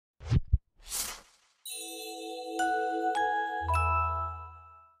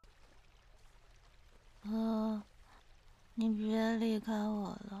开我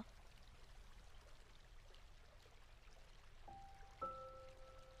了。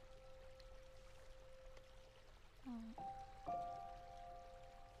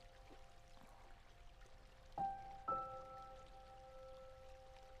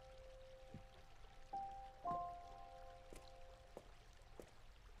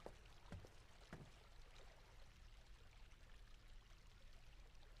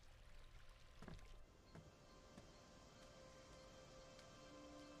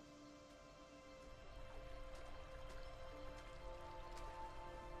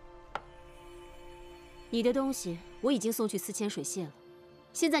你的东西我已经送去思千水县了，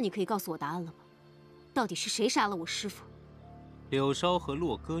现在你可以告诉我答案了吗？到底是谁杀了我师父？柳梢和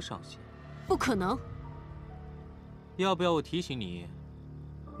洛哥上线。不可能！要不要我提醒你，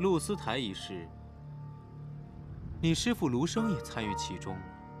露丝台一事，你师父卢生也参与其中了。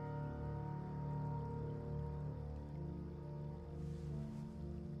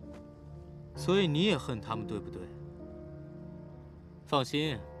所以你也恨他们，对不对？放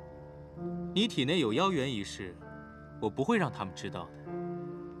心。你体内有妖元一事，我不会让他们知道的。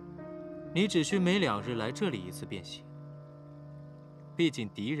你只需每2日来这里一次便行。毕竟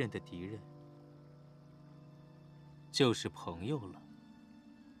敌人的敌人就是朋友了。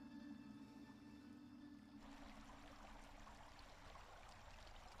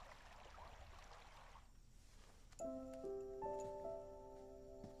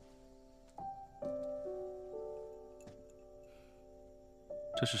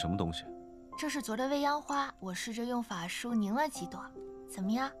这是什么东西？这是昨的未央花，我试着用法术凝了几朵，怎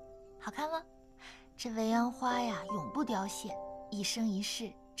么样？好看吗？这未央花呀，永不凋谢，一生一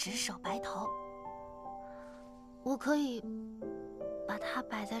世，只守白头。我可以把它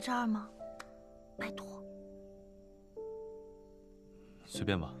摆在这儿吗？拜托。随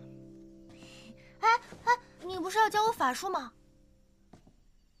便吧。哎，你不是要教我法术吗？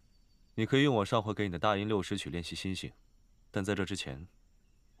你可以用我上回给你的大阴六十曲练习心性，但在这之前，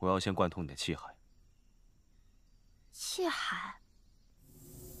我要先贯通你的气海。气海。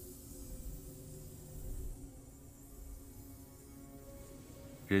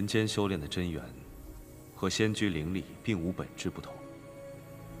人间修炼的真元，和仙居灵力并无本质不同。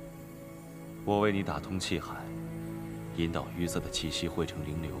我为你打通气海，引导淤塞的气息汇成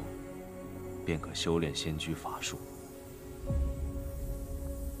灵流，便可修炼仙居法术。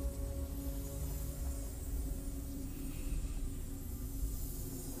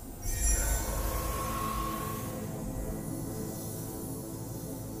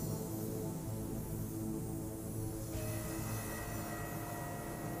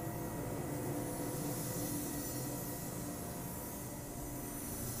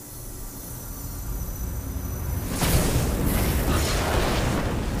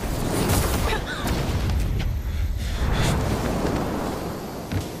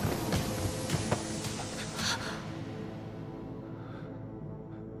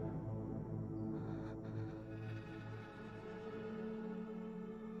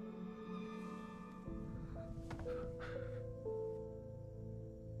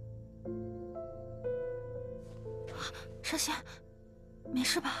少仙，没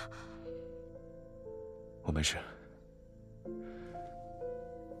事吧？我没事。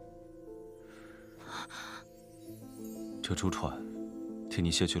这珠串替你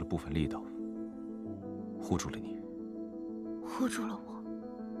卸去了部分力道，护住了你。护住了我，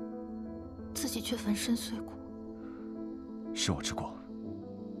自己却粉身碎骨。是我之过，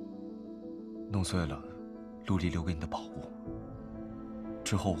弄碎了陆离留给你的宝物。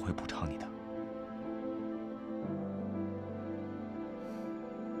之后我会补偿你的。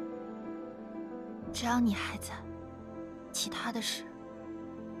只要你还在，其他的事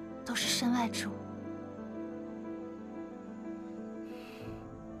都是身外之物。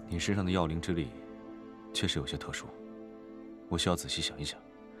你身上的药灵之力确实有些特殊，我需要仔细想一想。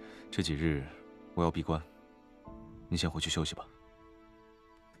这几日我要闭关，你先回去休息吧。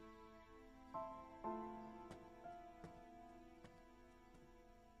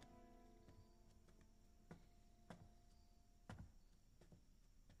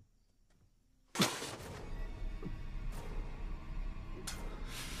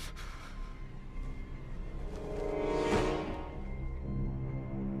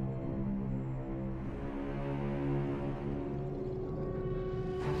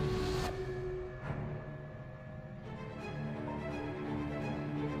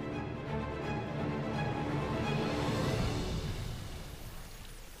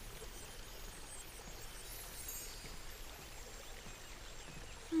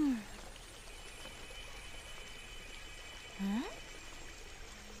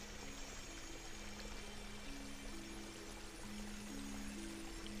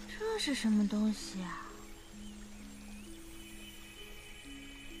是什么东西啊？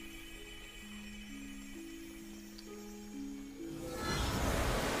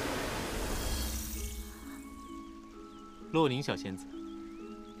洛宁小仙子，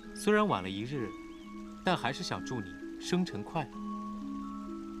虽然晚了一日，但还是想祝你生辰快乐。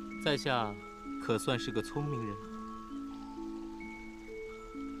在下可算是个聪明人。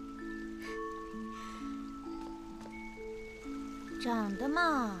长得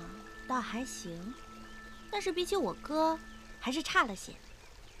嘛，倒还行，但是比起我哥，还是差了些，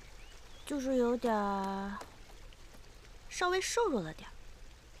就是有点儿，稍微瘦弱了点儿。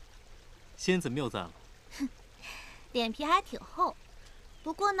仙子谬赞了。哼，脸皮还挺厚，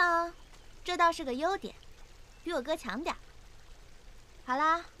不过呢，这倒是个优点，比我哥强点儿。好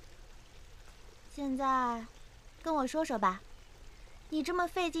啦，现在跟我说说吧，你这么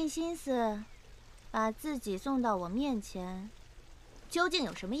费尽心思，把自己送到我面前。究竟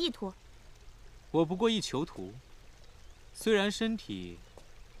有什么意图？我不过一囚徒，虽然身体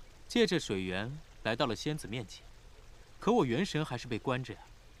借着水源来到了仙子面前，可我元神还是被关着呀，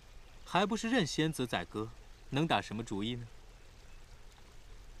还不是任仙子宰割，能打什么主意呢？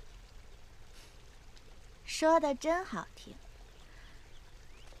说的真好听。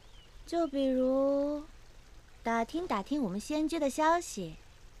就比如，打听打听我们仙居的消息，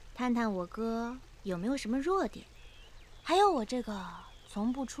探探我哥有没有什么弱点。还有我这个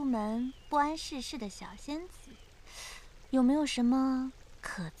从不出门、不谙世事的小仙子，有没有什么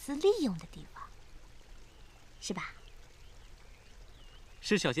可资利用的地方？是吧？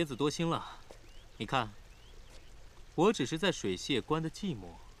是小仙子多心了。你看，我只是在水榭关的寂寞，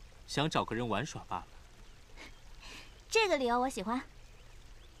想找个人玩耍罢了。这个理由我喜欢。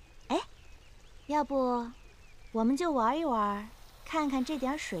哎，要不我们就玩一玩，看看这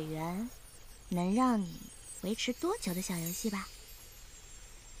点水源能让你维持多久的小游戏吧。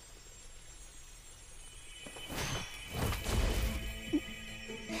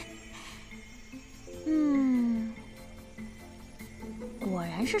果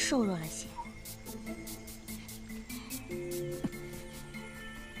然是瘦弱了些。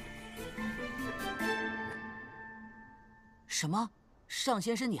什么？上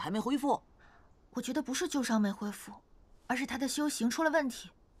仙身体还没恢复？我觉得不是旧伤没恢复，而是他的修行出了问题。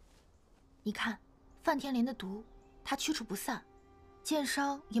你看，梵天莲的毒，他驱除不散，剑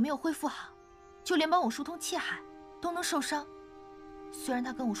伤也没有恢复好，就连帮我疏通气海都能受伤。虽然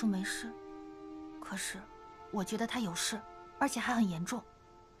他跟我说没事，可是我觉得他有事，而且还很严重。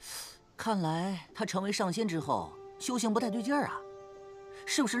看来他成为上仙之后，修行不太对劲儿啊，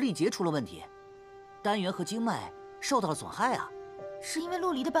是不是力竭出了问题？丹元和经脉受到了损害啊？是因为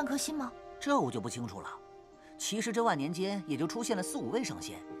陆离的半颗心吗？这我就不清楚了。其实这万年间也就出现了4、5位上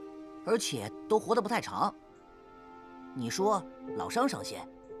仙，而且都活得不太长。你说老商上仙，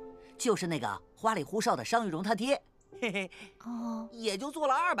就是那个花里胡哨的商玉荣他爹，嘿嘿，也就做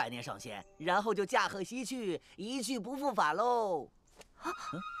了200年上仙，然后就驾鹤西去，一去不复返喽。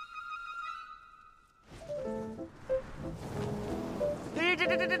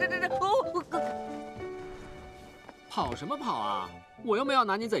跑什么跑啊！我又没要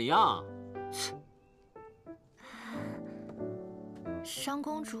拿你怎样。商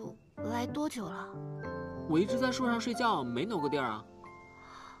公主来多久了？我一直在树上睡觉，没挪过地儿啊。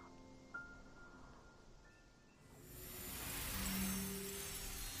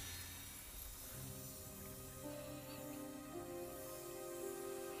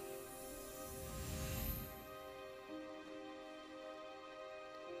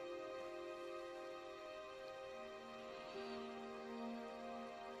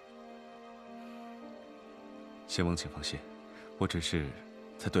仙翁请放心，我只是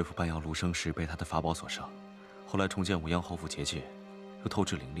在对付半妖卢生时被他的法宝所伤，后来重建五阳侯府结界，又透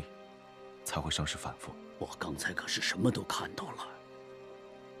支灵力，才会伤势反复。我刚才可是什么都看到了。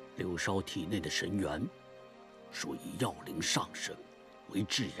柳梢体内的神元属于药灵上神，为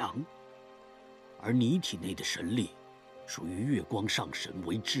至阳；而你体内的神力属于月光上神，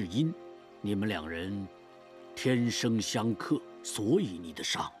为至阴。你们2人天生相克，所以你的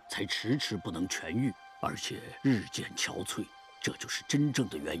伤才迟迟不能痊愈，而且日渐憔悴，这就是真正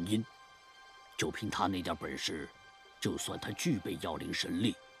的原因。就凭他那点本事，就算他具备妖灵神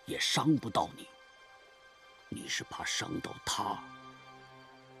力，也伤不到你。你是怕伤到他。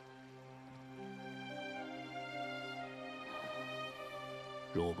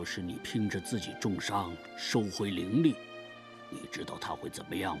若不是你拼着自己重伤收回灵力，你知道他会怎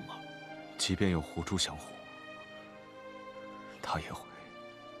么样吗？即便有狐珠降护，他也会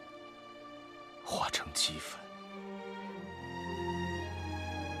化成齑粉。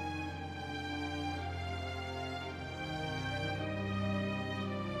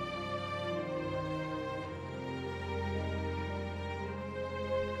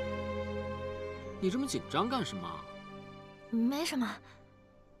你这么紧张干什么？没什么。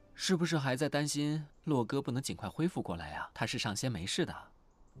是不是还在担心洛哥不能尽快恢复过来呀？他是上仙没事的。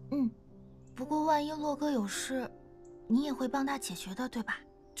不过万一洛哥有事，你也会帮他解决的，对吧？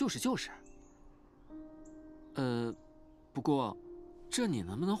就是。不过，这你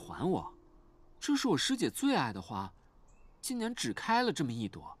能不能还我？这是我师姐最爱的花，今年只开了这么一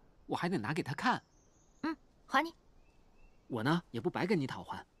朵，我还得拿给她看。还你。我呢，也不白跟你讨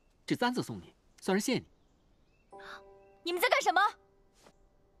还，这簪子送你，算是谢你。你们在干什么？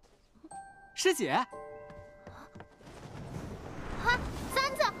师姐。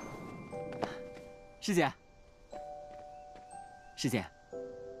簪子。师姐，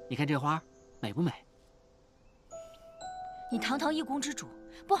你看这花美不美？你堂堂一宫之主，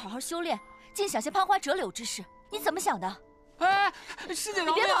不好好修炼，竟想些攀花折柳之事，你怎么想的？哎，师姐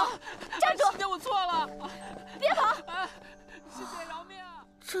饶命！别跑，站住！师姐，我错了，别跑！师姐饶命！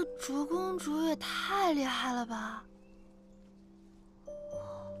这卓公主也太厉害了吧！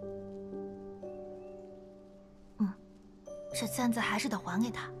这簪子还是得还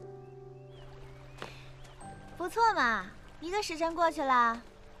给他。不错嘛，一个时辰过去了，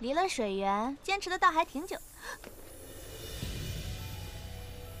离了水源，坚持的倒还挺久。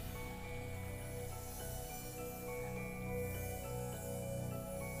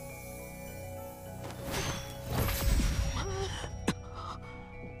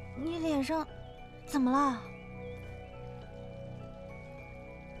你脸上怎么了？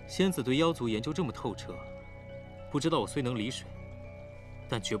仙子对妖族研究这么透彻，不知道我虽能离水，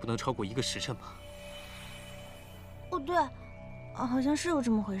但绝不能超过1个时辰吧？哦，对，好像是有这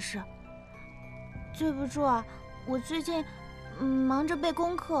么回事。对不住啊，我最近忙着背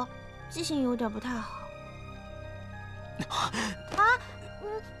功课，记性有点不太好。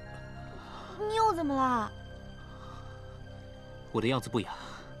你又怎么了？我的样子不雅，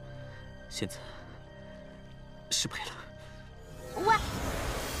现在失陪了。喂！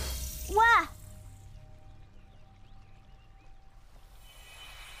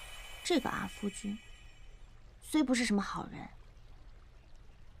这个阿夫君虽不是什么好人，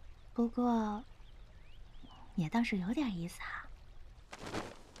不过也倒是有点意思哈。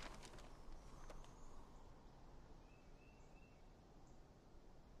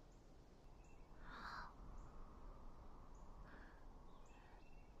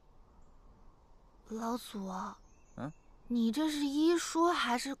老祖，你这是医书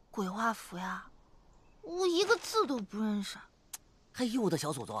还是鬼画符呀？我一个字都不认识。哎呦，我的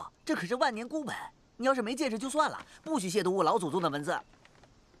小祖宗，这可是万年孤本，你要是没见识就算了，不许亵渎我老祖宗的文字。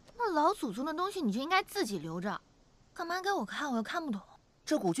那老祖宗的东西你就应该自己留着，干嘛给我看？我又看不懂。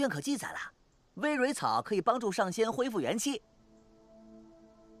这古卷可记载了，葳蕤草可以帮助上仙恢复元气。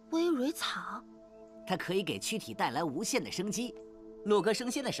葳蕤草，它可以给躯体带来无限的生机。洛哥升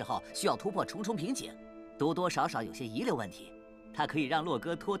仙的时候需要突破重重瓶颈，多多少少有些遗留问题，它可以让洛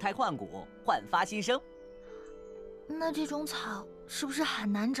哥脱胎换骨，焕发新生。那这种草是不是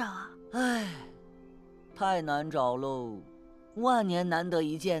很难找啊？唉，太难找喽，万年难得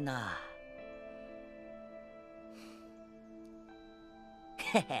一见呐。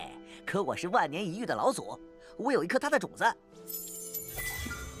嘿嘿，可我是万年一遇的老祖，我有一颗它的种子。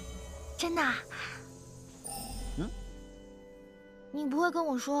真的？你不会跟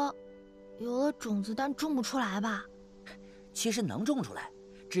我说，有了种子但种不出来吧？其实能种出来，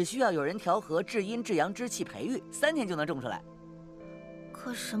只需要有人调和至阴至阳之气培育，3天就能种出来。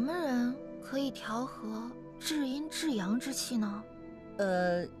可什么人可以调和至阴至阳之气呢？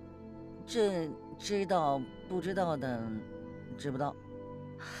这知道不知道的，知不道。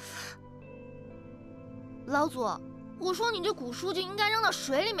老祖，我说你这古书就应该扔到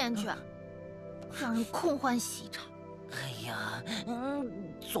水里面去，让人空欢喜一场。哎呀，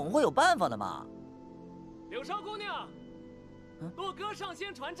总会有办法的嘛。柳梢姑娘，洛哥上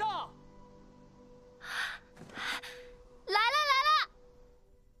仙传召。来了！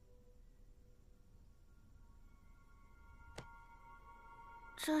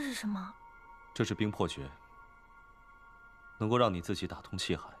这是什么？这是冰魄诀，能够让你自己打通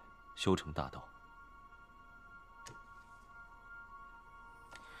气海，修成大道。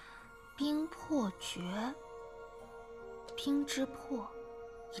冰魄诀。冰之魄，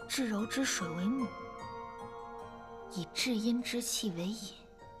以至柔之水为母，以至阴之气为引。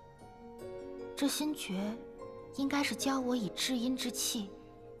这心诀应该是教我以至阴之气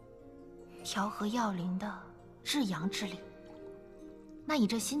调和药灵的至阳之力。那以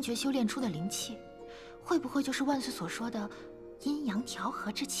这心诀修炼出的灵气，会不会就是万岁所说的阴阳调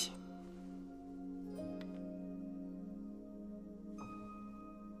和之气？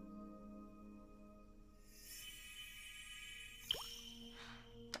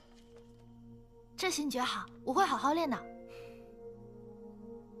这心诀好，我会好好练的。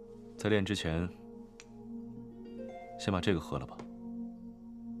在练之前，先把这个喝了吧。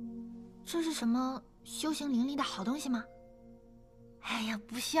这是什么修行灵力的好东西吗？哎呀，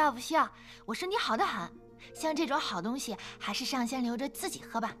不需要不需要，我身体好得很。像这种好东西，还是上仙留着自己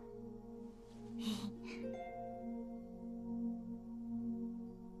喝吧。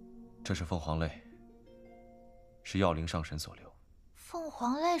这是凤凰泪，是药灵上神所留。凤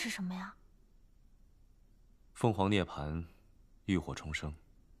凰泪是什么呀？凤凰涅槃，浴火重生。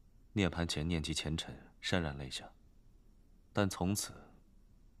涅槃前念及前尘，潸然泪下，但从此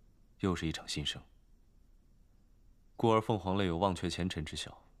又是一场新生。故而凤凰泪有忘却前尘之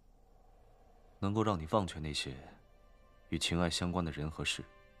效，能够让你忘却那些与情爱相关的人和事。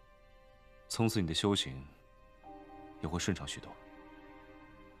从此你的修行也会顺畅许多。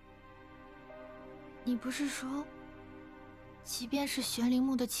你不是说，即便是玄灵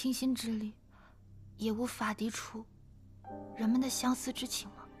木的倾心之力，也无法涤除人们的相思之情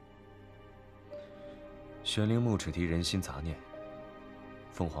吗？玄灵木只涤人心杂念，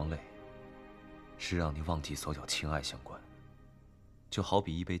凤凰泪是让你忘记所有情爱相关。就好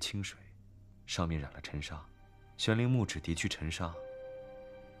比一杯清水，上面染了尘沙，玄灵木只涤去尘沙，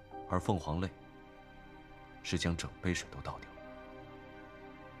而凤凰泪是将整杯水都倒掉。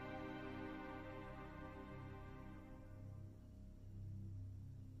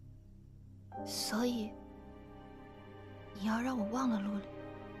所以，你要让我忘了陆离，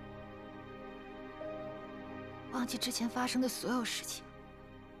忘记之前发生的所有事情。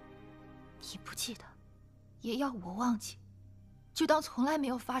你不记得，也要我忘记，就当从来没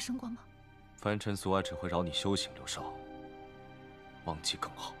有发生过吗？凡尘俗爱只会扰你修行，柳梢，忘记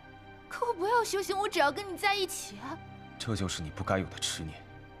更好。可我不要修行，我只要跟你在一起啊！这就是你不该有的痴念，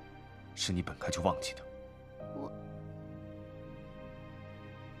是你本该就忘记的。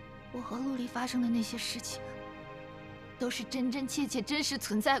我和陆离发生的那些事情，都是真真切切、真实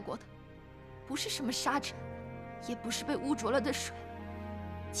存在过的，不是什么沙尘，也不是被污浊了的水。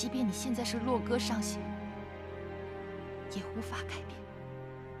即便你现在是落歌上仙，也无法改变。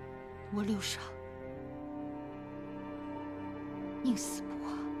我柳梢宁死不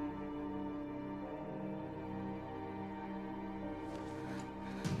活。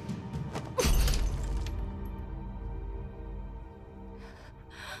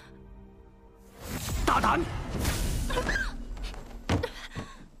大胆！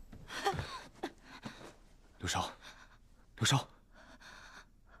柳梢，柳梢，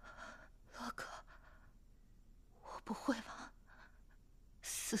洛哥，我不会忘，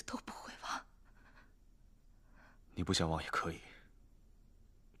死都不会忘。你不想忘也可以。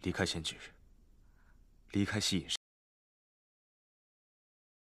离开仙居，离开西隐。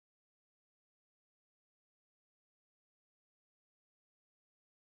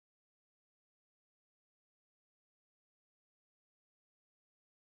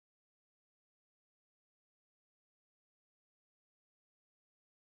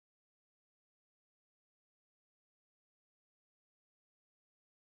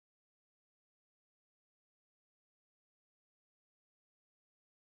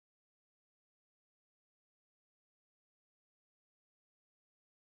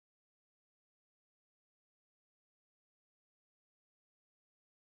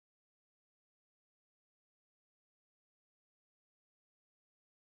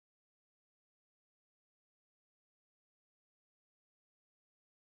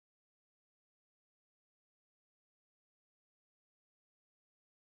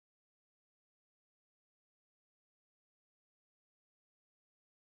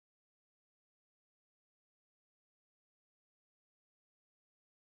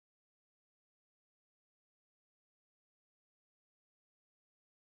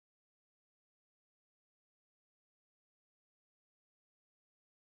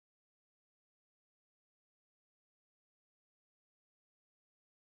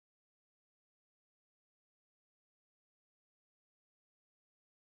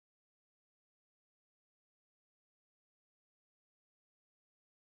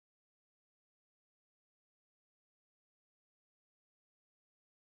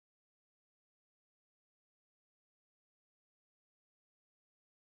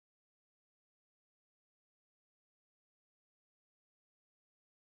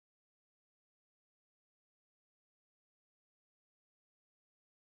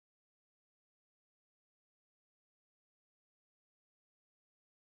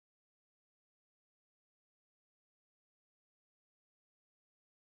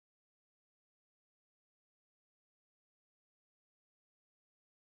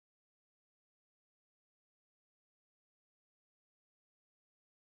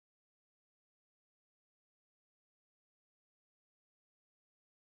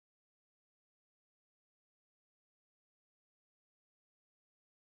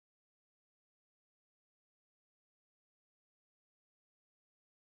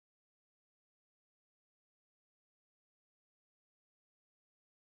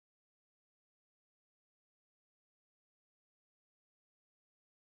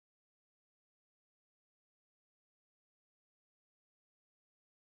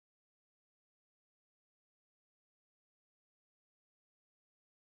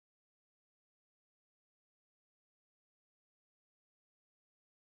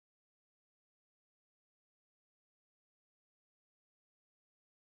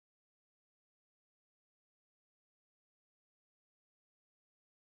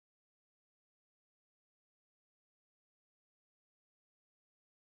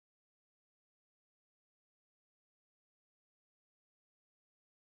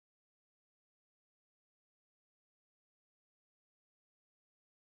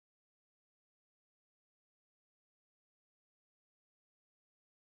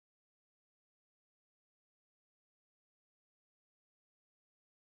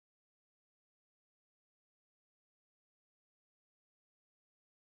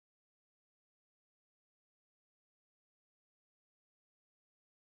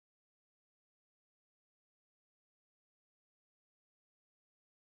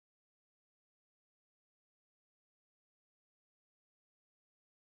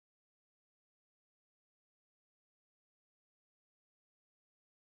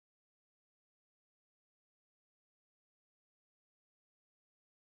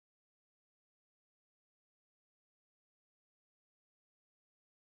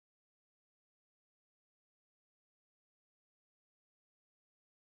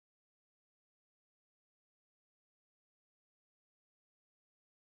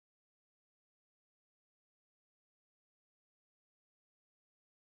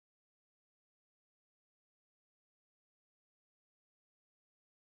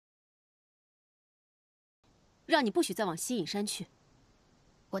让你不许再往西隐山去。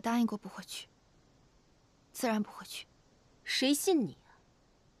我答应过不会去，自然不会去。谁信你啊？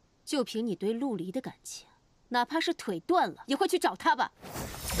就凭你对陆离的感情，哪怕是腿断了，也会去找他吧？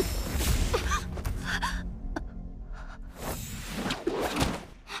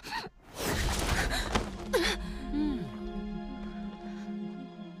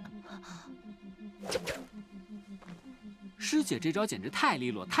师姐这招简直太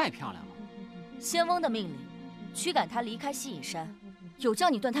利落，太漂亮了。仙翁的命令，驱赶他离开西隐山，有叫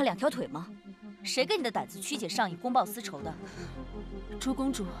你断他2条腿吗？谁给你的胆子曲解上意，公报私仇的？朱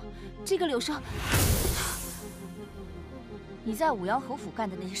公主，这个柳梢，你在武阳侯府干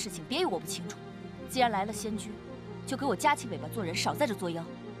的那些事情，别以为我不清楚。既然来了仙居，就给我夹起尾巴做人，少在这作妖。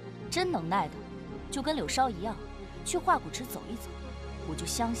真能耐的，就跟柳梢一样，去化骨池走一走，我就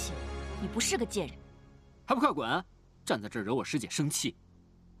相信你不是个贱人。还不快滚！站在这儿惹我师姐生气。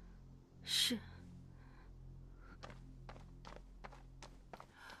是。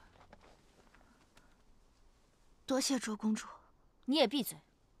多谢周公主。你也闭嘴！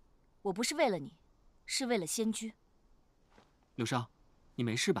我不是为了你，是为了仙居。柳梢，你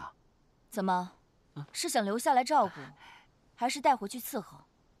没事吧？怎么？是想留下来照顾，还是带回去伺候？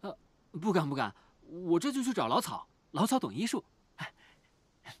不敢不敢，我这就去找老草，老草懂医术。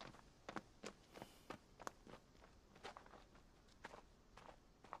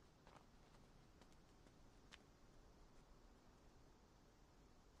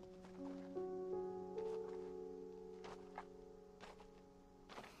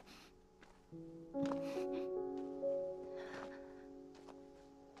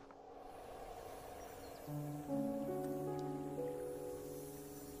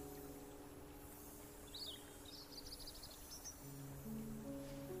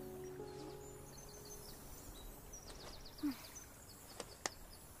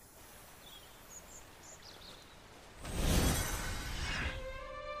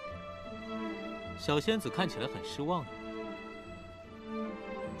小仙子看起来很失望呢。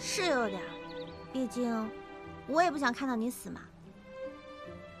是有点，毕竟我也不想看到你死嘛。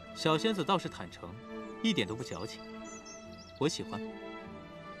小仙子倒是坦诚，一点都不矫情，我喜欢。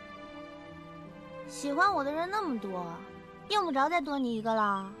喜欢我的人那么多，用不着再多你一个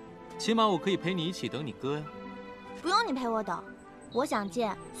啦。起码我可以陪你一起等你哥呀。不用你陪我等，我想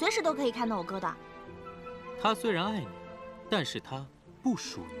见，随时都可以看到我哥的。他虽然爱你，但是他不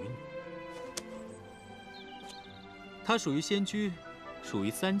属于你。他属于仙居，属于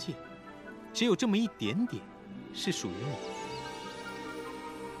3界，只有这么一点点是属于你。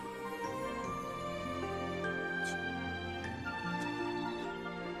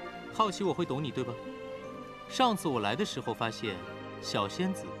好奇我会懂你，对吧？上次我来的时候发现，小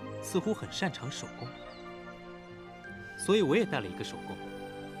仙子似乎很擅长手工，所以我也带了一个手工。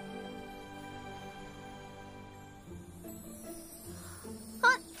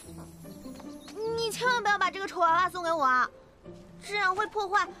千万不要把这个丑娃娃送给我啊！这样会破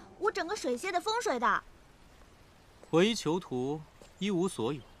坏我整个水榭的风水的。我一囚徒，一无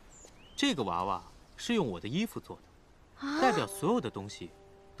所有，这个娃娃是用我的衣服做的，代表所有的东西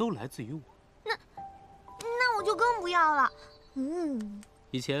都来自于我。那我就更不要了。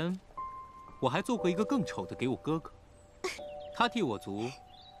以前我还做过一个更丑的给我哥哥，他替我族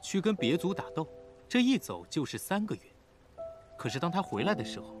去跟别族打斗，这一走就是3个月。可是当他回来的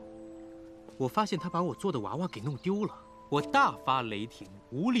时候，我发现他把我做的娃娃给弄丢了，我大发雷霆，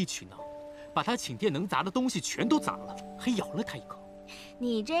无理取闹，把他寝殿能砸的东西全都砸了，还咬了他一口。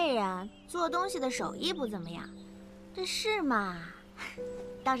你这人做东西的手艺不怎么样，这事嘛，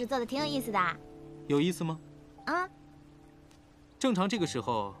倒是做的挺有意思的。有意思吗？啊，正常这个时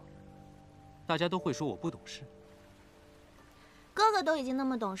候，大家都会说我不懂事。哥哥都已经那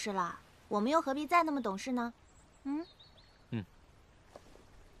么懂事了，我们又何必再那么懂事呢？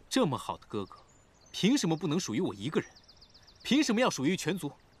这么好的哥哥，凭什么不能属于我一个人？凭什么要属于全族？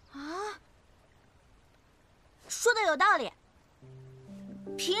啊，说的有道理。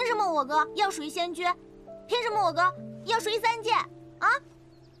凭什么我哥要属于仙居？凭什么我哥要属于3界？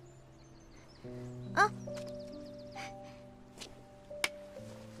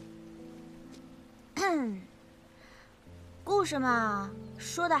故事嘛，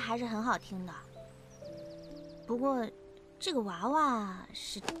说的还是很好听的。不过，这个娃娃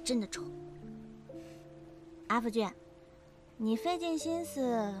是真的丑。阿福君，你费尽心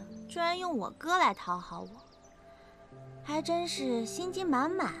思，居然用我哥来讨好我，还真是心机满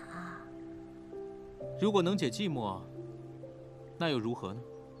满啊！如果能解寂寞，那又如何呢？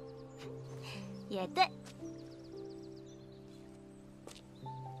也对。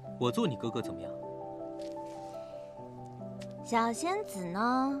我做你哥哥怎么样？小仙子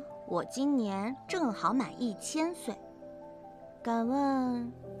呢，我今年正好满1000岁。敢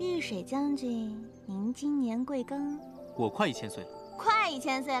问玉水将军，您今年贵庚？我快1000岁了。快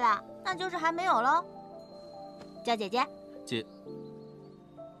1000岁了，那就是还没有喽。叫姐姐。姐，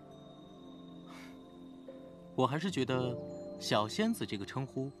我还是觉得小仙子这个称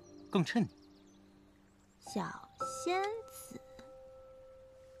呼更衬你。小仙子，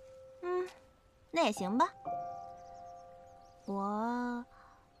那也行吧。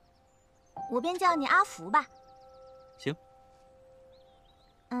我便叫你阿福吧。行。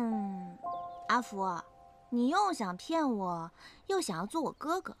阿福，你又想骗我，又想要做我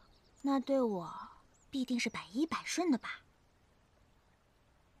哥哥，那对我必定是百依百顺的吧？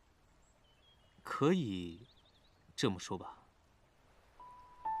可以这么说吧。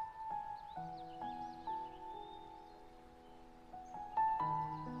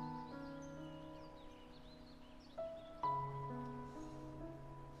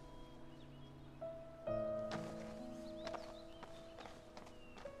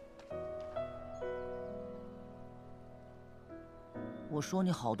我说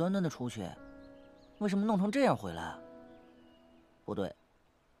你好端端的出去，为什么弄成这样回来？不对，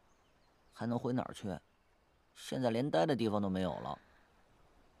还能回哪儿去？现在连待的地方都没有了。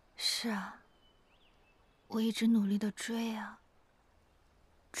是啊，我一直努力的追啊，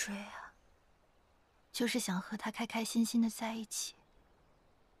追啊，就是想和他开开心心的在一起，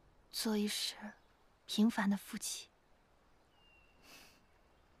做一世平凡的夫妻。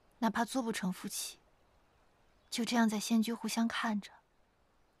哪怕做不成夫妻，就这样在仙居互相看着，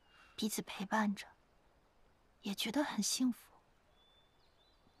彼此陪伴着，也觉得很幸福。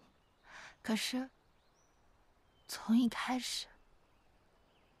可是，从一开始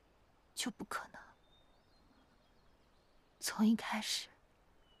就不可能。从一开始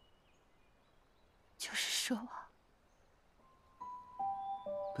就是奢望。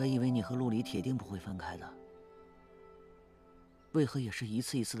本以为你和陆离铁定不会分开的，为何也是一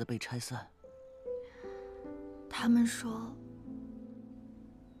次一次的被拆散？他们说，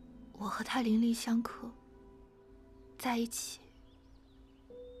我和他邻里相克，在一起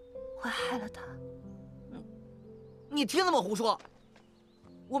会害了他。你听他们胡说！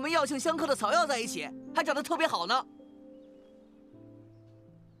我们药性相克的草药在一起，还长得特别好呢。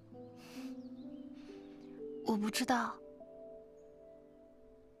我不知道，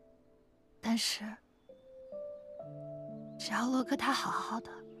但是只要洛哥他好好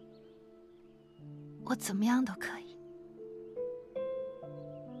的，我怎么样都可以。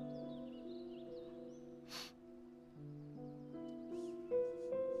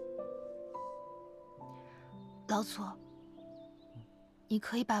老祖，你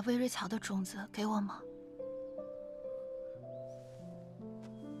可以把威瑞草的种子给我吗？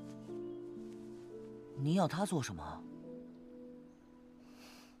你要它做什么？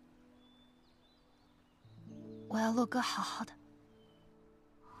我要洛哥好好的。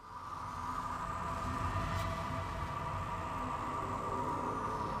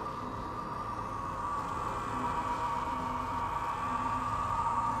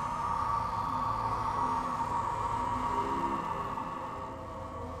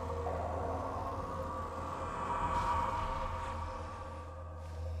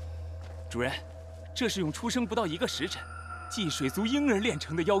主人，这是用出生不到1个时辰，祭水族婴儿炼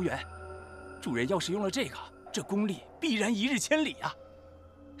成的妖元。主人要是用了这个，这功力必然1日千里啊！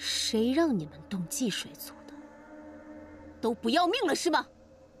谁让你们动祭水族的？都不要命了是吗？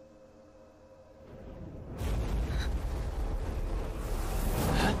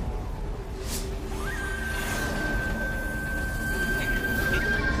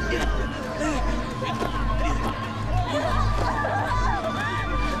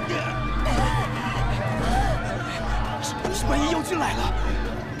万一妖君来了！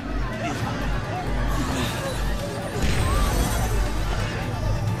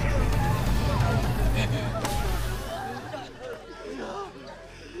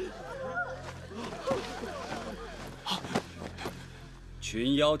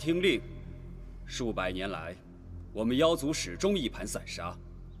群妖听令！数百年来，我们妖族始终一盘散沙，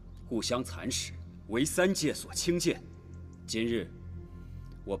互相蚕食，为3界所轻贱。今日，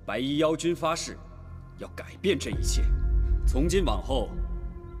我白衣妖君发誓，要改变这一切。从今往后，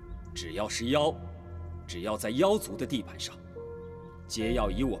只要是妖，只要在妖族的地盘上，皆要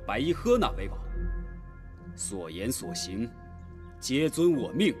以我白衣喝那为王。所言所行，皆遵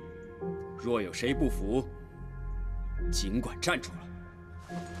我命。若有谁不服，尽管站出来。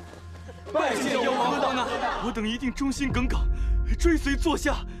拜见妖王啊！我等一定忠心耿耿，追随座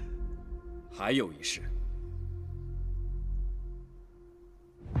下。还有一事。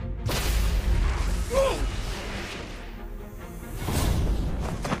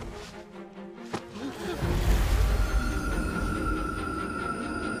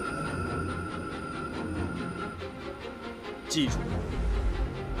记住，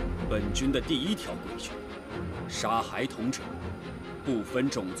本军的第1条规矩：杀孩童者，不分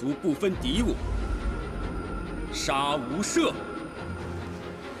种族，不分敌我，杀无赦。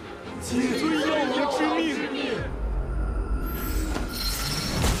谨遵药王之命。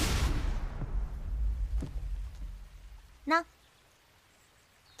那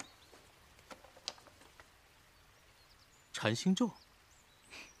禅心咒。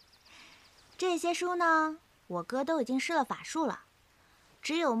这些书呢，我哥都已经施了法术了，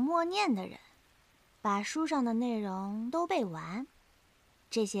只有默念的人，把书上的内容都背完，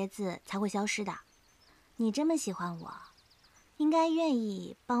这些字才会消失的。你这么喜欢我，应该愿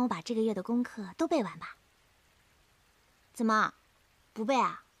意帮我把这个月的功课都背完吧？怎么，不背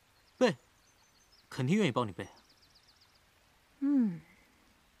啊？背，肯定愿意帮你背。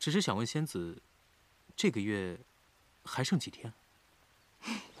只是想问仙子，这个月还剩几天？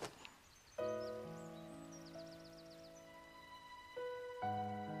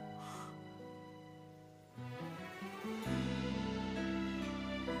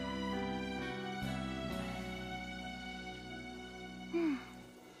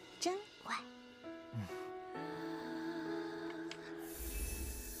真乖。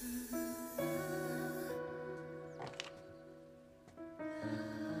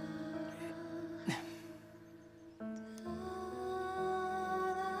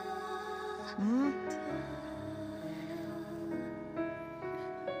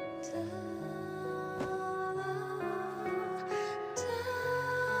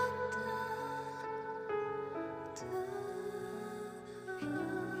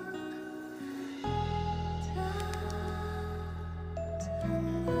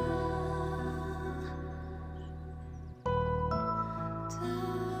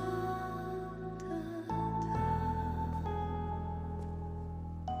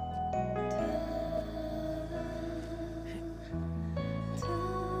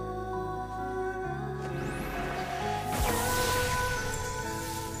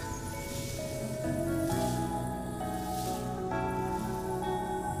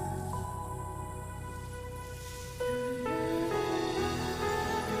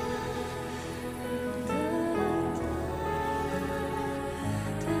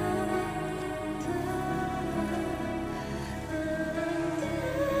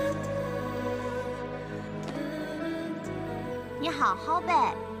你好好背，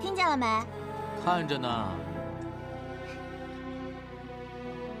听见了没？看着呢。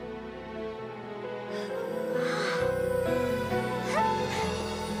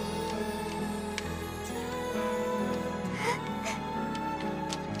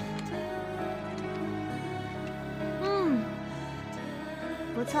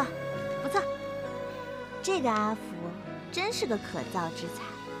不错，不错，这个阿福真是个可造之才。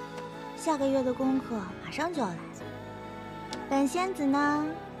下个月的功课马上就要来了。本仙子呢，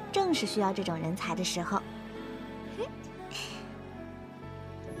正是需要这种人才的时候。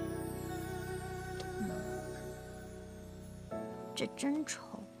这真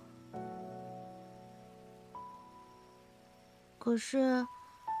丑。可是，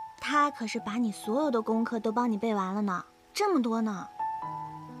他可是把你所有的功课都帮你背完了呢，这么多呢。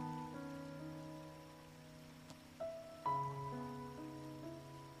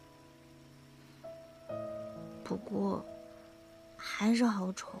不过，还是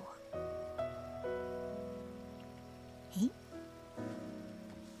好丑啊！诶，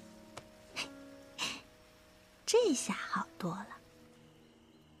这下好多了。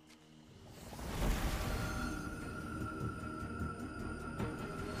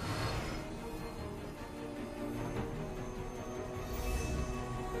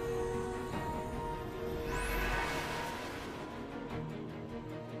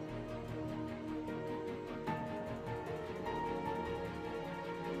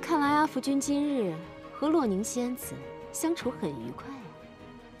看来阿福君今日和洛宁仙子相处很愉快啊。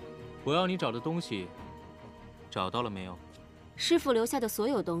我要你找的东西，找到了没有？师父留下的所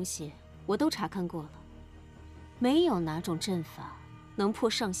有东西我都查看过了，没有哪种阵法能破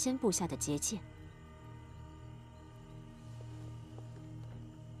上仙部下的结界。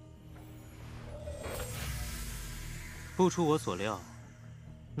不出我所料，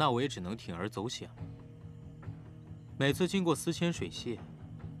那我也只能铤而走险。每次经过思迁水榭，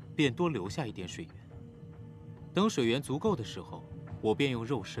便多留下一点水源。等水源足够的时候，我便用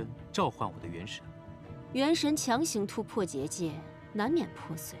肉身召唤我的元神。元神强行突破结界，难免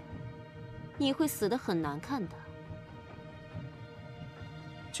破碎，你会死得很难看的。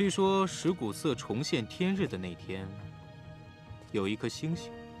据说石鼓寺重现天日的那天，有一颗星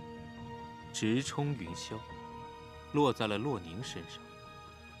星直冲云霄，落在了洛宁身上。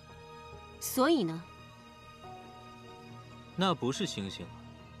所以呢？那不是星星了，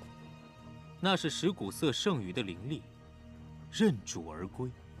那是石鼓瑟剩余的灵力，认主而归。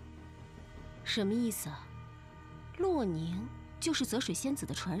什么意思啊？洛宁就是泽水仙子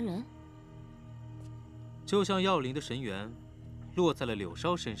的传人？就像药灵的神元落在了柳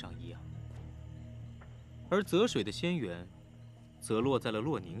梢身上一样，而泽水的仙元则落在了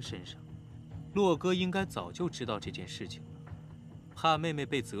洛宁身上。洛哥应该早就知道这件事情了，怕妹妹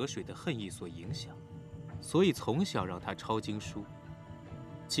被泽水的恨意所影响，所以从小让她抄经书，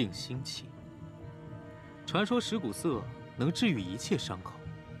静心气。传说石鼓瑟能治愈一切伤口，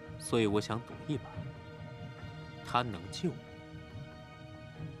所以我想赌一把，他能救我，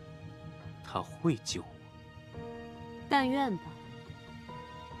他会救我。但愿吧。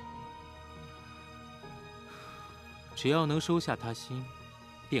只要能收下他心，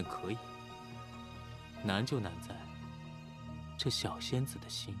便可以。难就难在，这小仙子的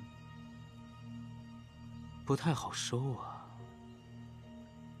心不太好收啊。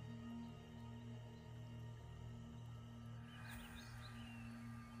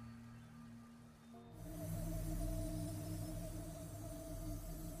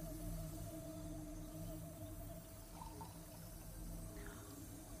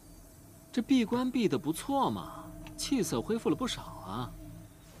这闭关闭得不错嘛，气色恢复了不少啊。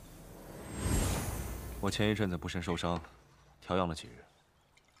我前一阵子不慎受伤，调养了几日，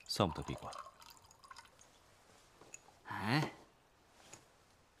算不得闭关。哎，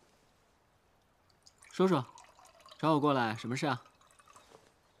说说，找我过来什么事啊？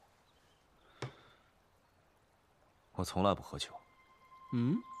我从来不喝酒。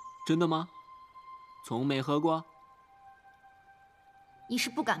嗯，真的吗？从没喝过？你是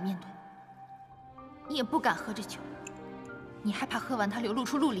不敢面对，你也不敢喝这酒，你害怕喝完它流露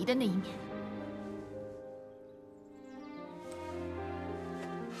出陆离的那一面。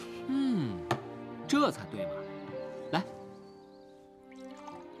这才对嘛！来，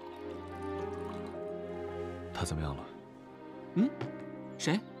他怎么样了？嗯，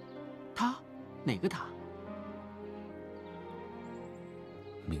谁？他？哪个他？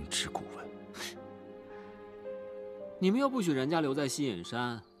明知故问。你们又不许人家留在西隐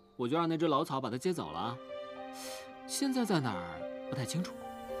山，我就让那只老草把他接走了。现在在哪儿不太清楚，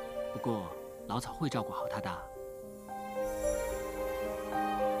不过老草会照顾好他的。